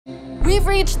We've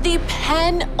reached the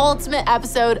penultimate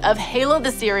episode of Halo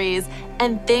the series,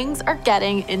 and things are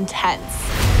getting intense.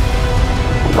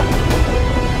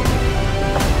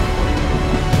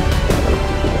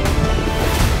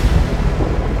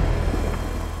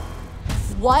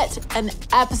 What an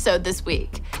episode this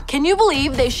week. Can you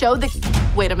believe they showed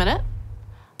the... Wait a minute.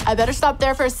 I better stop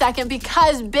there for a second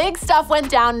because big stuff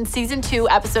went down in season 2,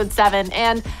 episode 7,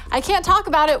 and I can't talk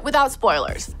about it without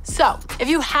spoilers. So, if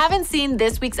you haven't seen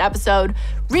this week's episode,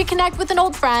 reconnect with an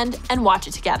old friend and watch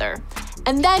it together.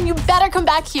 And then you better come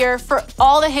back here for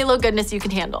all the Halo goodness you can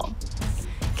handle.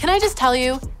 Can I just tell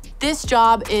you, this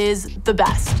job is the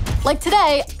best. Like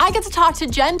today, I get to talk to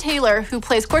Jen Taylor, who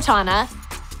plays Cortana,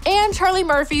 and Charlie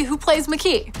Murphy, who plays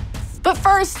McKee. But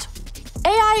first,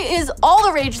 AI is all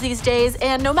the rage these days,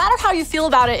 and no matter how you feel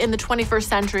about it in the 21st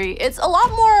century, it's a lot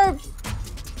more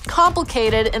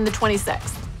complicated in the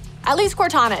 26th. At least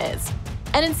Cortana is.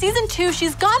 And in season 2,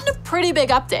 she's gotten a pretty big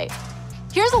update.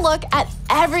 Here's a look at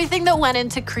everything that went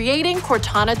into creating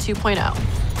Cortana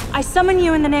 2.0. I summon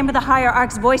you in the name of the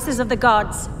hierarchs, voices of the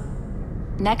gods.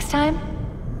 Next time,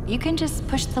 you can just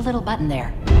push the little button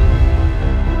there.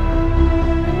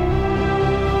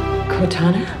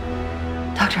 Cortana?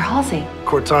 Dr. Halsey.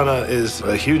 Cortana is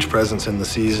a huge presence in the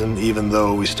season, even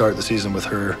though we start the season with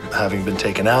her having been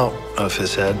taken out of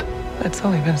his head. It's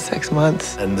only been 6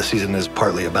 months. And the season is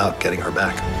partly about getting her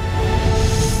back.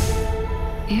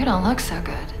 You don't look so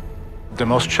good. The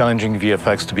most challenging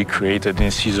VFX to be created in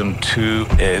season 2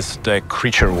 is the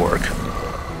creature work.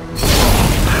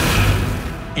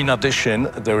 In addition,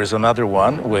 there is another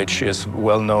one which is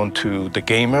well known to the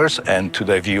gamers and to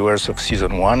the viewers of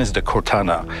season 1 is the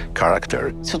Cortana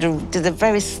character. Sort of did a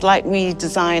very slight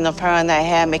redesign of her and her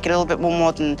hair, make it a little bit more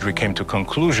modern. We came to a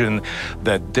conclusion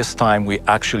that this time we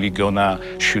actually gonna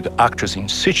shoot actors in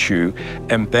situ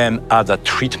and then add a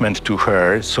treatment to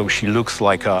her so she looks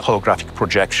like a holographic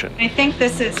projection. I think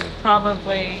this is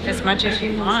probably as much as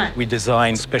you want. We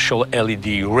designed special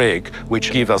LED rig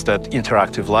which give us that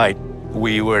interactive light.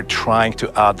 We were trying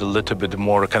to add a little bit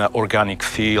more kind of organic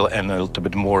feel and a little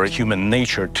bit more human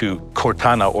nature to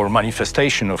Cortana or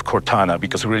manifestation of Cortana,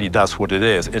 because really that's what it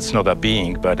is. It's not a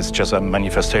being, but it's just a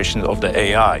manifestation of the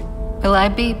AI. Will I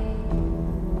be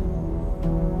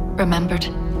remembered?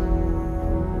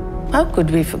 How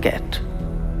could we forget?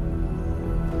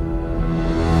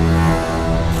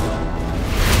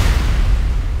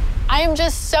 I am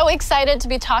just so excited to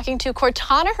be talking to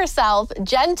Cortana herself,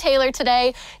 Jen Taylor,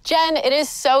 today. Jen, it is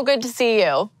so good to see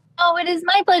you. Oh, it is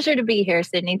my pleasure to be here,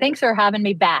 Sydney. Thanks for having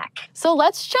me back. So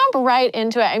let's jump right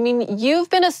into it. I mean,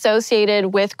 you've been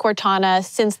associated with Cortana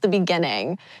since the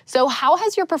beginning. So how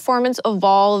has your performance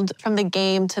evolved from the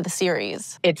game to the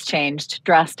series? It's changed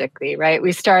drastically, right?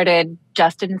 We started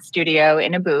just in studio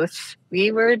in a booth.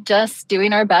 We were just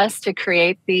doing our best to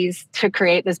create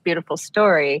this beautiful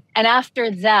story. And after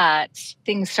that,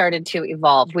 things started to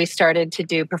evolve. We started to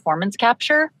do performance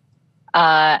capture.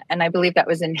 And I believe that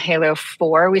was in Halo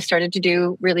 4. We started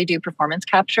to really do performance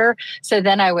capture. So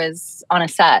then I was on a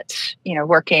set,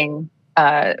 working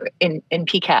in a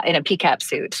PCAP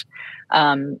suit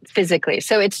physically.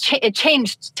 So it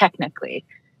changed technically.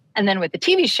 And then with the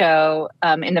TV show,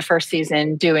 in the first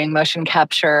season, doing motion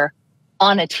capture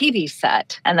on a TV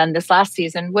set. And then this last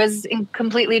season was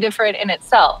completely different in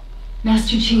itself.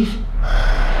 Master Chief.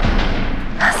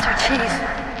 Master Chief.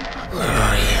 Where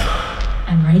are you?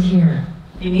 I'm right here.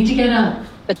 You need to get up.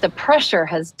 But the pressure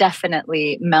has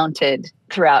definitely mounted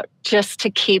throughout just to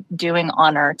keep doing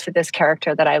honor to this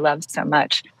character that I love so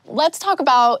much. Let's talk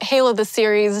about Halo the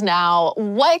series now.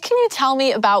 What can you tell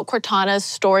me about Cortana's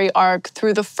story arc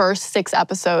through the first 6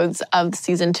 episodes of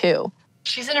season 2?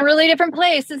 She's in a really different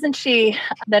place, isn't she?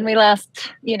 Than we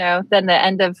than the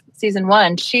end of season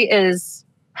 1. She is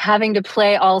having to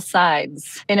play all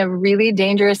sides in a really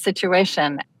dangerous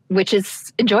situation, which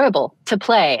is enjoyable to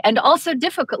play and also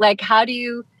difficult. Like, how do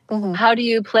you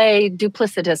play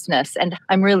duplicitousness? And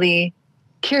I'm really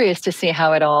curious to see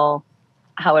how it all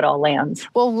lands.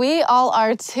 Well, we all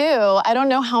are too. I don't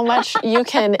know how much you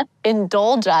can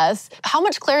indulge us. How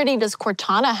much clarity does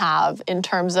Cortana have in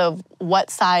terms of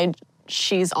what side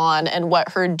she's on and what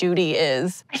her duty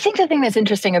is? I think the thing that's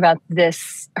interesting about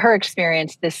her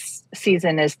experience this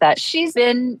season is that she's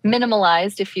been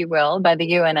minimalized, if you will, by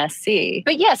the UNSC.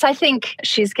 But yes, I think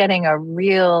she's getting a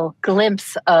real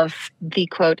glimpse of the,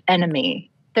 quote,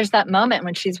 enemy there's that moment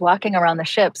when she's walking around the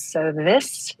ship. So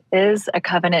this is a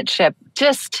Covenant ship,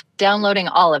 just downloading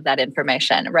all of that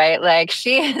information, right? Like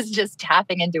she is just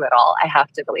tapping into it all, I have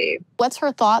to believe. What's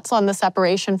her thoughts on the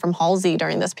separation from Halsey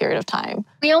during this period of time?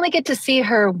 We only get to see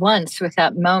her once with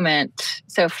that moment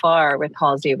so far with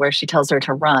Halsey where she tells her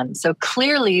to run. So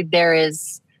clearly there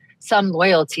is some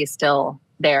loyalty still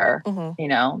there. You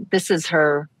know, this is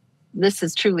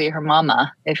truly her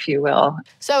mama, if you will.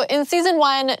 So in season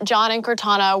 1, John and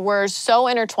Cortana were so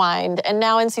intertwined. And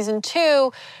now in season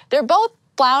 2, they're both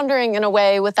floundering in a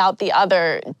way without the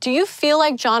other. Do you feel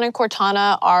like John and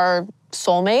Cortana are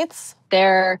soulmates?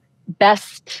 Their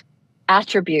best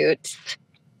attributes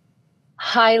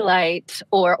highlight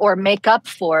or make up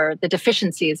for the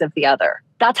deficiencies of the other.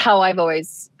 That's how I've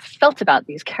always felt about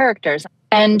these characters.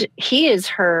 And he is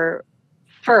her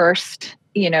first,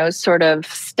 you know, sort of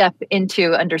step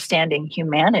into understanding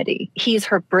humanity. He's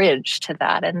her bridge to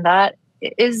that. And that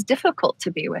is difficult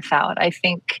to be without. I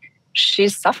think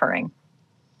she's suffering.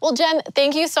 Well, Jen,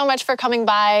 thank you so much for coming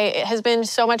by. It has been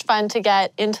so much fun to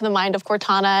get into the mind of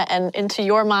Cortana and into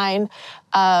your mind.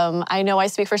 I know I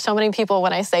speak for so many people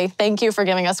when I say thank you for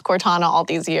giving us Cortana all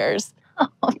these years.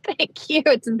 Oh, thank you.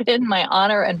 It's been my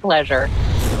honor and pleasure.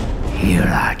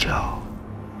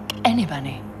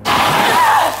 Anybody.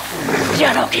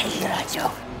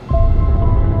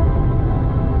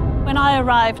 When I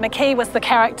arrived, McKee was the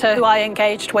character who I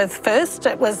engaged with first.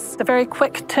 It was a very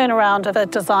quick turnaround of a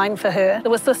design for her.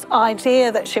 There was this idea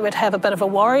that she would have a bit of a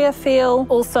warrior feel.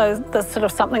 Also, there's sort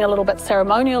of something a little bit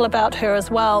ceremonial about her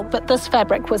as well. But this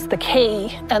fabric was the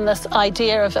key, and this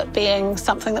idea of it being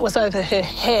something that was over her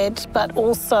head, but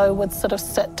also would sort of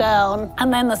sit down.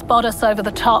 And then this bodice over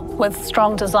the top with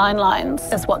strong design lines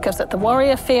is what gives it the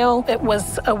warrior feel. It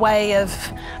was a way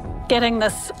of getting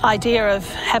this idea of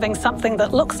having something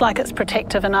that looks like it's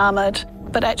protective and armored,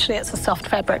 but actually it's a soft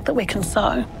fabric that we can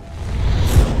sew.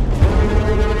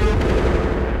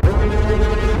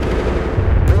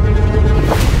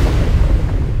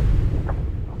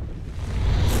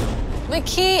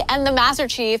 McKee and the Master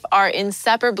Chief are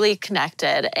inseparably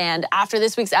connected, and after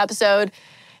this week's episode,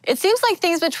 it seems like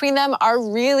things between them are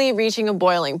really reaching a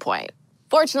boiling point.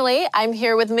 Fortunately, I'm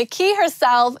here with McKee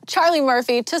herself, Charlie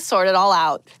Murphy, to sort it all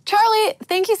out. Charlie,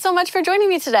 thank you so much for joining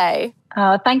me today.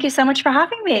 Oh, thank you so much for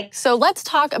having me. So let's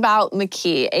talk about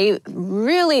McKee, a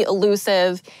really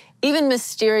elusive, even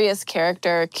mysterious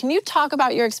character. Can you talk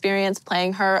about your experience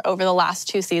playing her over the last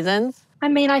 2 seasons? I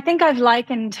mean, I think I've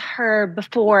likened her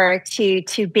before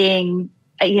to being,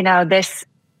 you know, this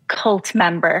cult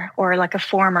member or like a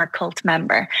former cult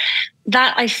member.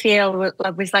 That I feel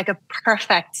was like a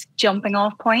perfect jumping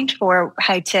off point for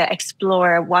how to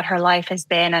explore what her life has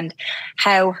been and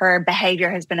how her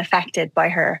behavior has been affected by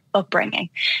her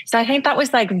upbringing. So I think that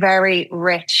was like very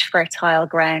rich, fertile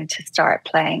ground to start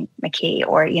playing McKee,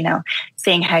 or, you know,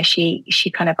 seeing how she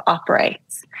kind of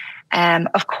operates.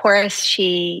 Of course,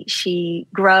 she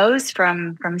grows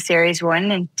from series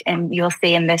 1, and you'll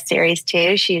see in this series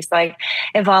too, she's like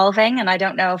evolving, and I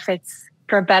don't know if it's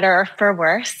for better or for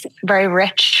worse. Very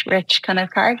rich kind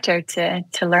of character to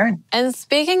learn. And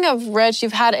speaking of rich,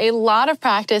 you've had a lot of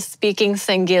practice speaking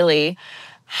Sangili.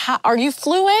 Are you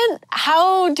fluent?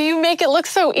 How do you make it look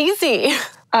so easy?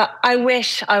 I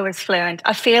wish I was fluent.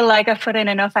 I feel like I've put in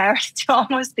enough hours to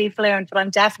almost be fluent, but I'm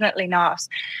definitely not.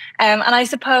 And I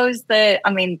suppose the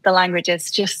language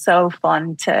is just so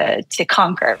fun to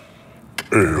conquer.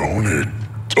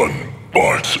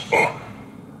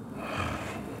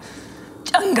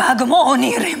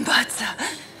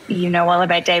 You know all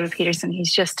about David Peterson.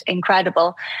 He's just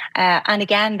incredible. And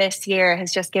again, this year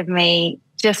has just given me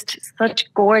just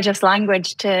such gorgeous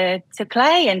language to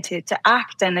play and to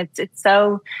act. And it's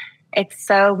so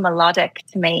melodic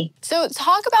to me. So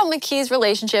talk about McKee's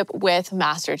relationship with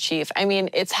Master Chief. I mean,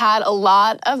 it's had a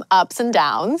lot of ups and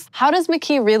downs. How does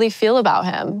McKee really feel about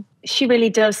him? She really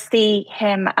does see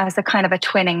him as a kind of a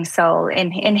twinning soul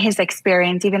in his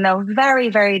experience, even though very,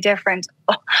 very different,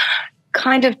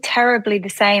 kind of terribly the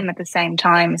same at the same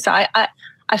time. So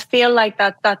I feel like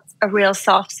that's a real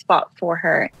soft spot for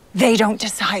her. They don't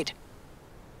decide.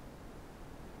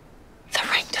 The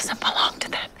ring doesn't belong to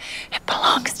them. It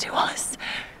belongs to us.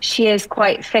 She is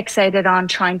quite fixated on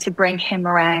trying to bring him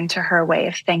around to her way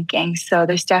of thinking. So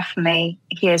there's definitely,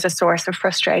 he is a source of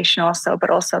frustration also, but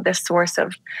also this source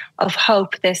of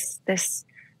hope, this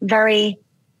very,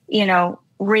 you know,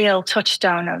 real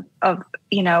touchstone of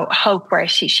hope where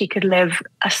she could live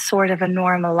a sort of a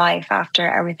normal life after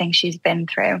everything she's been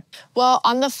through. Well,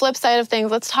 on the flip side of things,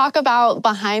 let's talk about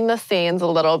behind the scenes a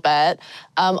little bit.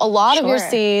 A lot of your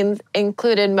scenes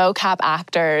included mocap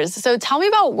actors. So tell me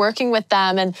about working with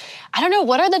them. And I don't know,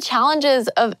 what are the challenges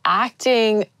of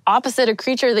acting opposite a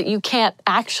creature that you can't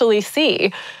actually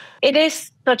see? It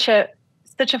is such a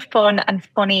fun and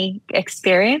funny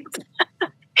experience.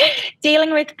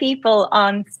 Dealing with people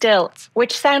on stilts,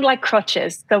 which sound like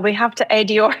crutches. So we have to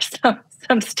ADR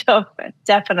some stuff,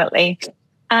 definitely.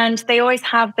 And they always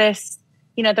have this,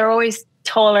 they're always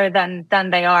taller than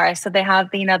they are. So they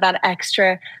have, that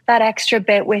extra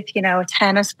bit with, a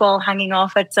tennis ball hanging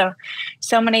off it.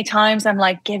 So many times I'm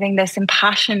like giving this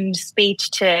impassioned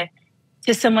speech to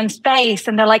someone's face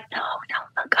and they're like, no,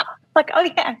 look up. Like, oh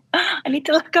yeah, I need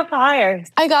to look up higher.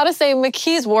 I gotta say,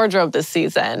 McKee's wardrobe this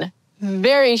season,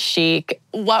 very chic.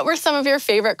 What were some of your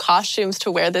favorite costumes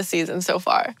to wear this season so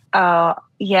far? Oh,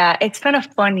 yeah, it's been a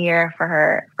fun year for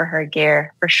her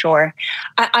gear, for sure.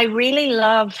 I really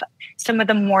love some of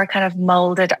the more kind of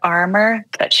molded armor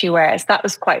that she wears. That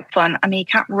was quite fun. I mean, you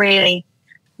can't really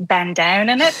bend down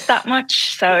in it that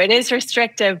much, so it is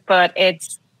restrictive, but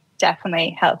it's definitely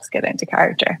helps get into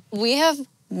character. We have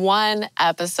one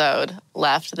episode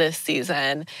left this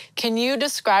season. Can you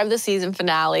describe the season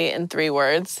finale in 3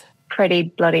 words? Pretty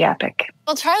bloody epic.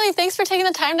 Well, Charlie, thanks for taking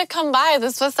the time to come by.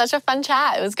 This was such a fun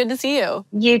chat. It was good to see you.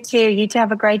 You too. You two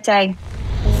have a great day.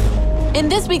 In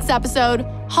this week's episode,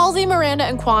 Halsey, Miranda,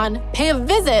 and Quan pay a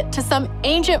visit to some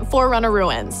ancient Forerunner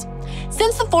ruins.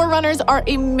 Since the Forerunners are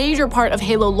a major part of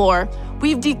Halo lore,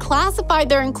 we've declassified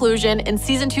their inclusion in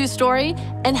Season 2's story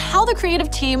and how the creative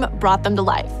team brought them to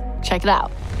life. Check it out.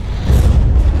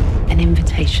 An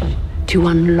invitation to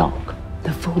unlock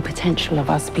the full potential of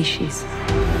our species.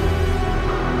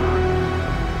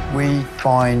 We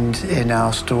find in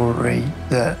our story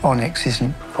that Onyx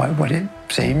isn't quite what it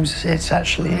seems. It's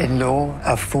actually, in lore,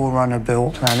 a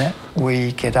Forerunner-built planet.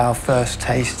 We get our first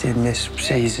taste in this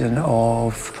season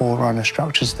of Forerunner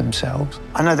structures themselves.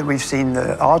 I know that we've seen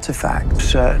the artifacts,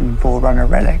 certain Forerunner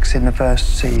relics in the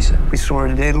first season. We saw a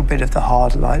little bit of the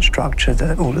hard light structure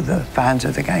that all of the fans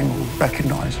of the game will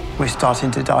recognise. We're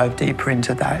starting to dive deeper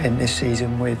into that in this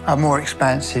season with a more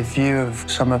expansive view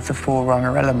of some of the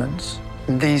Forerunner elements.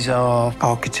 These are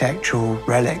architectural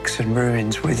relics and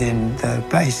ruins within the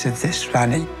base of this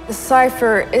planet. The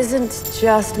cipher isn't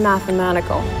just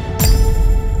mathematical.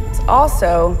 It's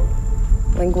also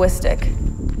linguistic.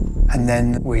 And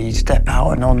then we step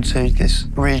out and onto this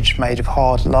bridge made of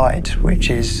hard light, which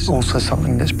is also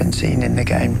something that's been seen in the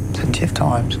game plenty of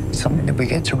times. It's something that we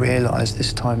get to realise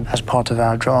this time as part of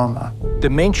our drama. The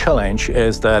main challenge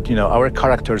is that, our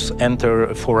characters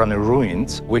enter Forerunner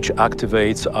ruins, which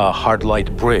activates a hard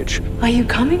light bridge. Are you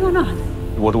coming or not?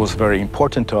 What was very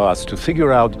important to us to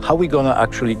figure out how we're gonna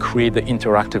actually create the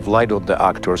interactive light of the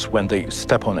actors when they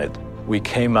step on it. We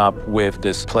came up with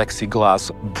this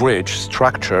plexiglass bridge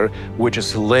structure, which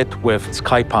is lit with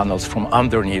sky panels from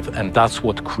underneath, and that's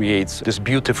what creates this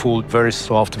beautiful, very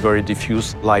soft, very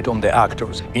diffuse light on the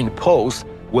actors. In post,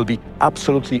 we'll be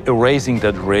absolutely erasing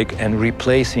that rig and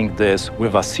replacing this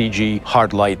with a CG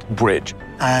hard light bridge.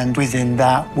 And within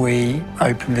that, we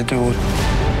open the door.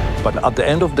 But at the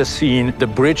end of the scene, the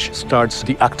bridge starts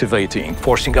deactivating,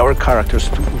 forcing our characters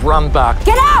to run back.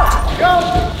 Get out! Go!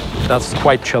 That's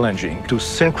quite challenging, to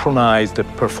synchronize the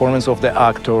performance of the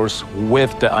actors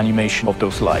with the animation of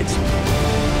those lights.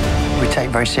 We take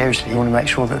very seriously. We want to make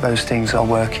sure that those things are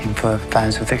working for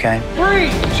fans of the game. 3,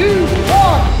 2,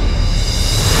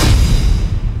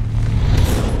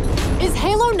 1! Is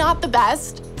Halo not the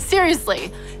best?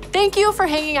 Seriously, thank you for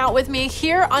hanging out with me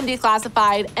here on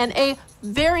Declassified, and a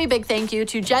very big thank you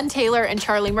to Jen Taylor and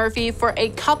Charlie Murphy for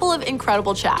a couple of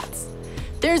incredible chats.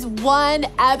 There's one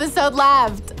episode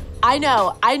left. I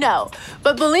know.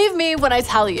 But believe me when I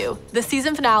tell you, the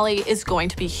season finale is going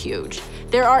to be huge.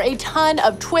 There are a ton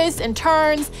of twists and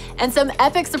turns and some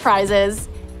epic surprises.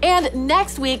 And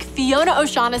next week, Fiona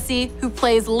O'Shaughnessy, who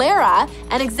plays Lara,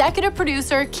 and executive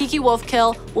producer Kiki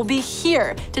Wolfkill will be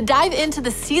here to dive into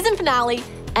the season finale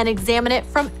and examine it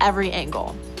from every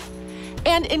angle.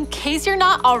 And in case you're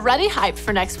not already hyped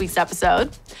for next week's episode,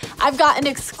 I've got an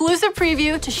exclusive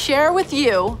preview to share with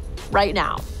you right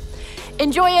now.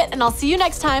 Enjoy it, and I'll see you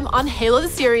next time on Halo the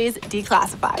Series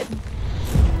Declassified.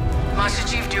 Master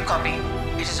Chief, do you copy?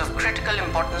 It is of critical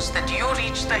importance that you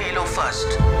reach the Halo first.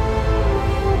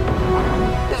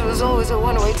 This was always a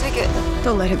one-way ticket.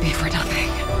 Don't let it be for nothing.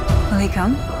 Will he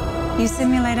come? You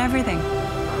simulate everything.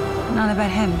 Not about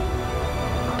him.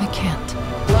 I can't.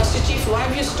 Master Chief, why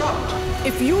have you stopped?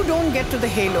 If you don't get to the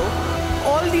Halo,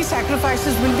 all these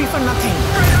sacrifices will be for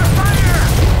nothing.